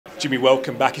Jimmy,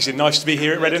 welcome back. Is it nice to be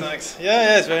here at Reading? Thanks.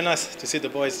 Yeah, it's very nice to see the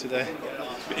boys today.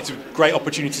 It's a great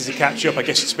opportunity to catch up. I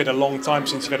guess it's been a long time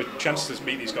since you've had a chance to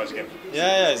meet these guys again.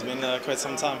 Yeah, it's been quite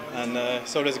some time, and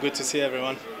it's always good to see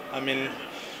everyone. I mean,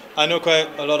 I know quite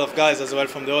a lot of guys as well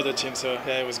from the other team, so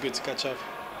yeah, it was good to catch up.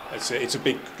 It's a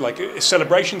big a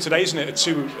celebration today, isn't it? Of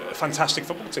two fantastic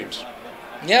football teams.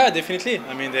 Yeah, definitely.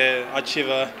 I mean, they achieved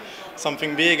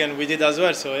something big, and we did as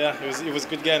well. So yeah, it was a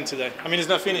good game today. I mean, it's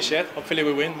not finished yet. Hopefully,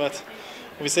 we win, but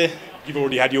we see. You've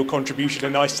already had your contribution, a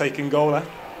nice taken goal there.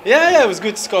 Yeah, it was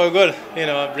good to score a goal. You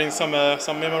know, bring some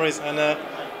memories, and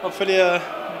hopefully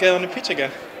get on the pitch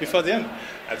again before the end.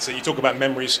 And so you talk about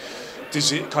memories.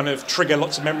 Does it kind of trigger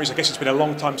lots of memories? I guess it's been a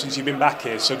long time since you've been back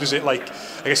here. So does it, I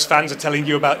guess fans are telling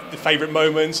you about the favourite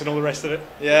moments and all the rest of it?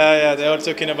 Yeah, they're all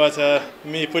talking about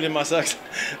me putting my socks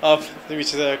up,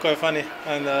 which is quite funny.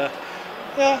 And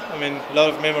yeah, I mean, a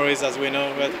lot of memories, as we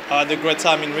know. But I had a great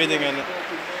time in Reading, and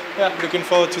yeah, looking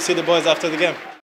forward to see the boys after the game.